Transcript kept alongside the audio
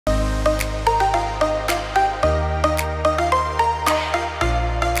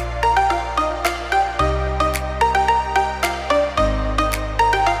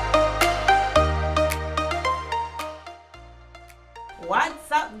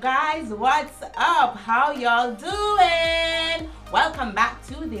guys, what's up? How y'all doing? Welcome back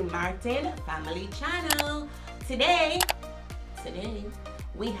to the Martin Family Channel. Today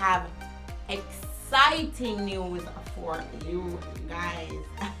we have exciting news for you guys.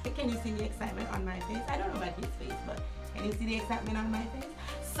 Can you see the excitement on my face? I don't know about his face, but can you see the excitement on my face?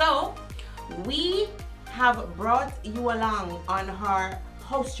 So we have brought you along on our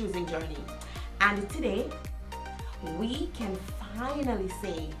house choosing journey, and today we can finally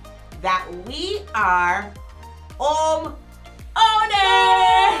say that we are home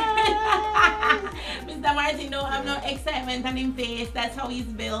owners. Mr. Martin don't have no excitement on his face. That's how he's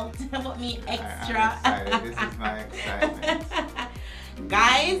built. But me extra. I'm excited. This is my excitement.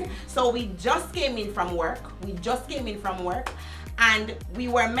 Guys, so we just came in from work. And we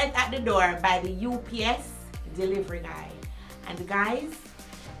were met at the door by the UPS delivery guy. And guys,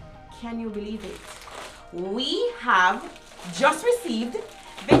 can you believe it? We have just received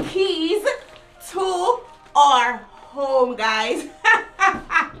the keys to our home, guys.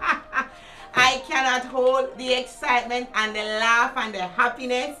 I cannot hold the excitement and the laugh and the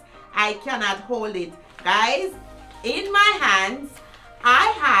happiness. I cannot hold it. Guys, in my hands,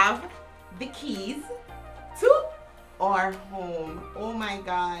 I have the keys to our home. Oh my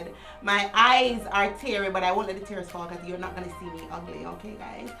God. My eyes are teary, but I won't let the tears fall because you're not going to see me ugly, okay,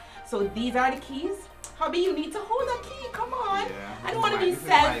 guys? So these are the keys. Hubby, you need to hold a key. Come on. Yeah, I don't want to be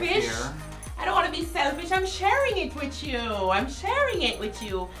selfish. I don't want to be selfish. I'm sharing it with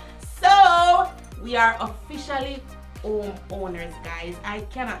you. So we are officially home owners, guys. I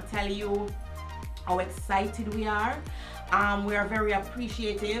cannot tell you how excited we are. We are very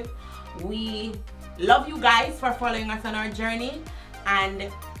appreciative. We love you guys for following us on our journey, and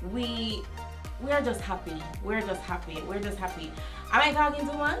we are just happy. We're just happy. Am I talking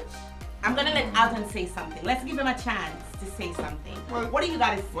too much? I'm gonna let Alton say something. Let's give him a chance to say something. Well, what do you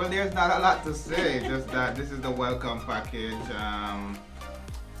gotta say? Well, there's not a lot to say. Just that this is the welcome package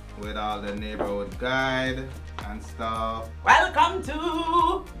with all the neighborhood guide and stuff. Welcome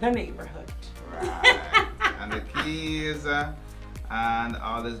to the neighborhood. Right. And the keys and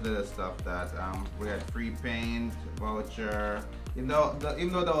all this little stuff that we had free paint voucher. Even though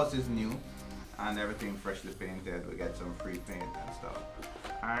the house is new and everything freshly painted, we get some free paint and stuff.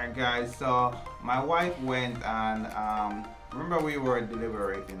 Alright guys, so my wife went and remember we were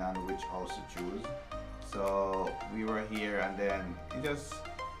deliberating on which house to choose. So we were here, and then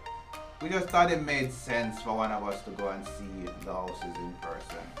we just thought it made sense for one of us to go and see the houses in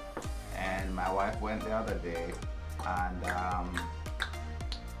person. And my wife went the other day, and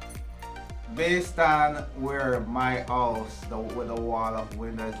based on where my house, where the wall of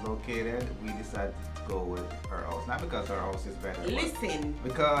window is located, we decided to go with her house. Not because her house is better. Listen.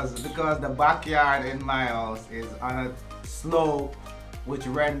 Because the backyard in my house is on a slope, which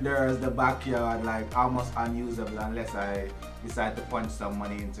renders the backyard like almost unusable unless I decide to punch some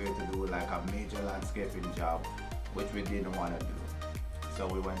money into it to do like a major landscaping job, which we didn't want to do. So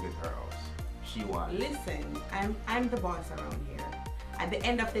we went with her house. She won. Listen, I'm the boss around here. At the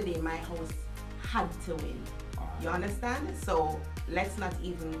end of the day, my house had to win. You understand? So let's not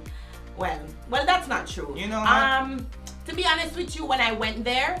even. Well, that's not true. You know. To be honest with you, when I went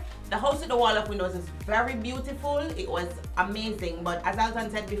there, the house with the wall of windows is very beautiful. It was amazing. But as Alton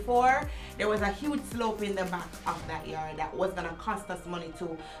said before, there was a huge slope in the back of that yard that was gonna cost us money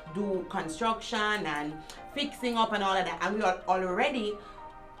to do construction and fixing up and all of that. And we are already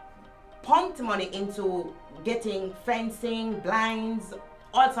pumped money into getting fencing, blinds,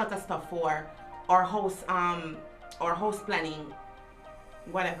 all sorts of stuff for our house planning,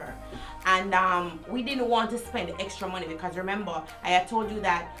 whatever. And we didn't want to spend extra money because remember, I had told you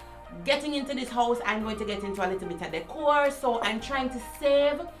that getting into this house, I'm going to get into a little bit of decor. So I'm trying to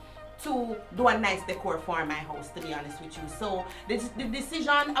save to do a nice decor for my house, to be honest with you. So the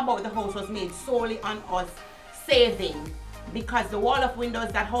decision about the house was made solely on us saving, because the wall of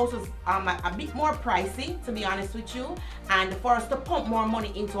windows, that house was a bit more pricey, to be honest with you, and for us to pump more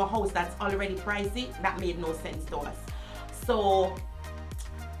money into a house that's already pricey, that made no sense to us. So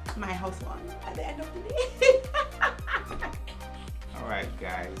my house won at the end of the day. Alright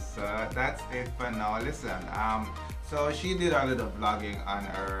guys, so that's it for now. Listen, so she did a little vlogging on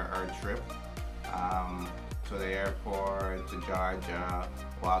her trip to the airport, to Georgia,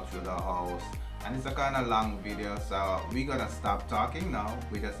 walk through the house. And it's a kind of long video, so we're gonna stop talking now.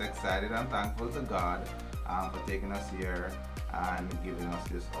 We're just excited and thankful to God for taking us here and giving us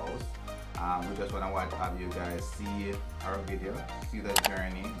this house. We just want to have you guys see our video, see the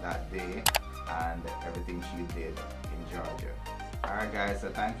journey that day and everything she did in Georgia. Alright guys, so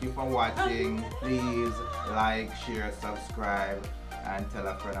thank you for watching. Please like, share, subscribe, and tell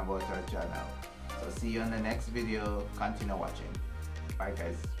a friend about our channel. So see you on the next video. Continue watching. Bye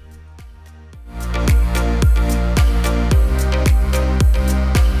guys.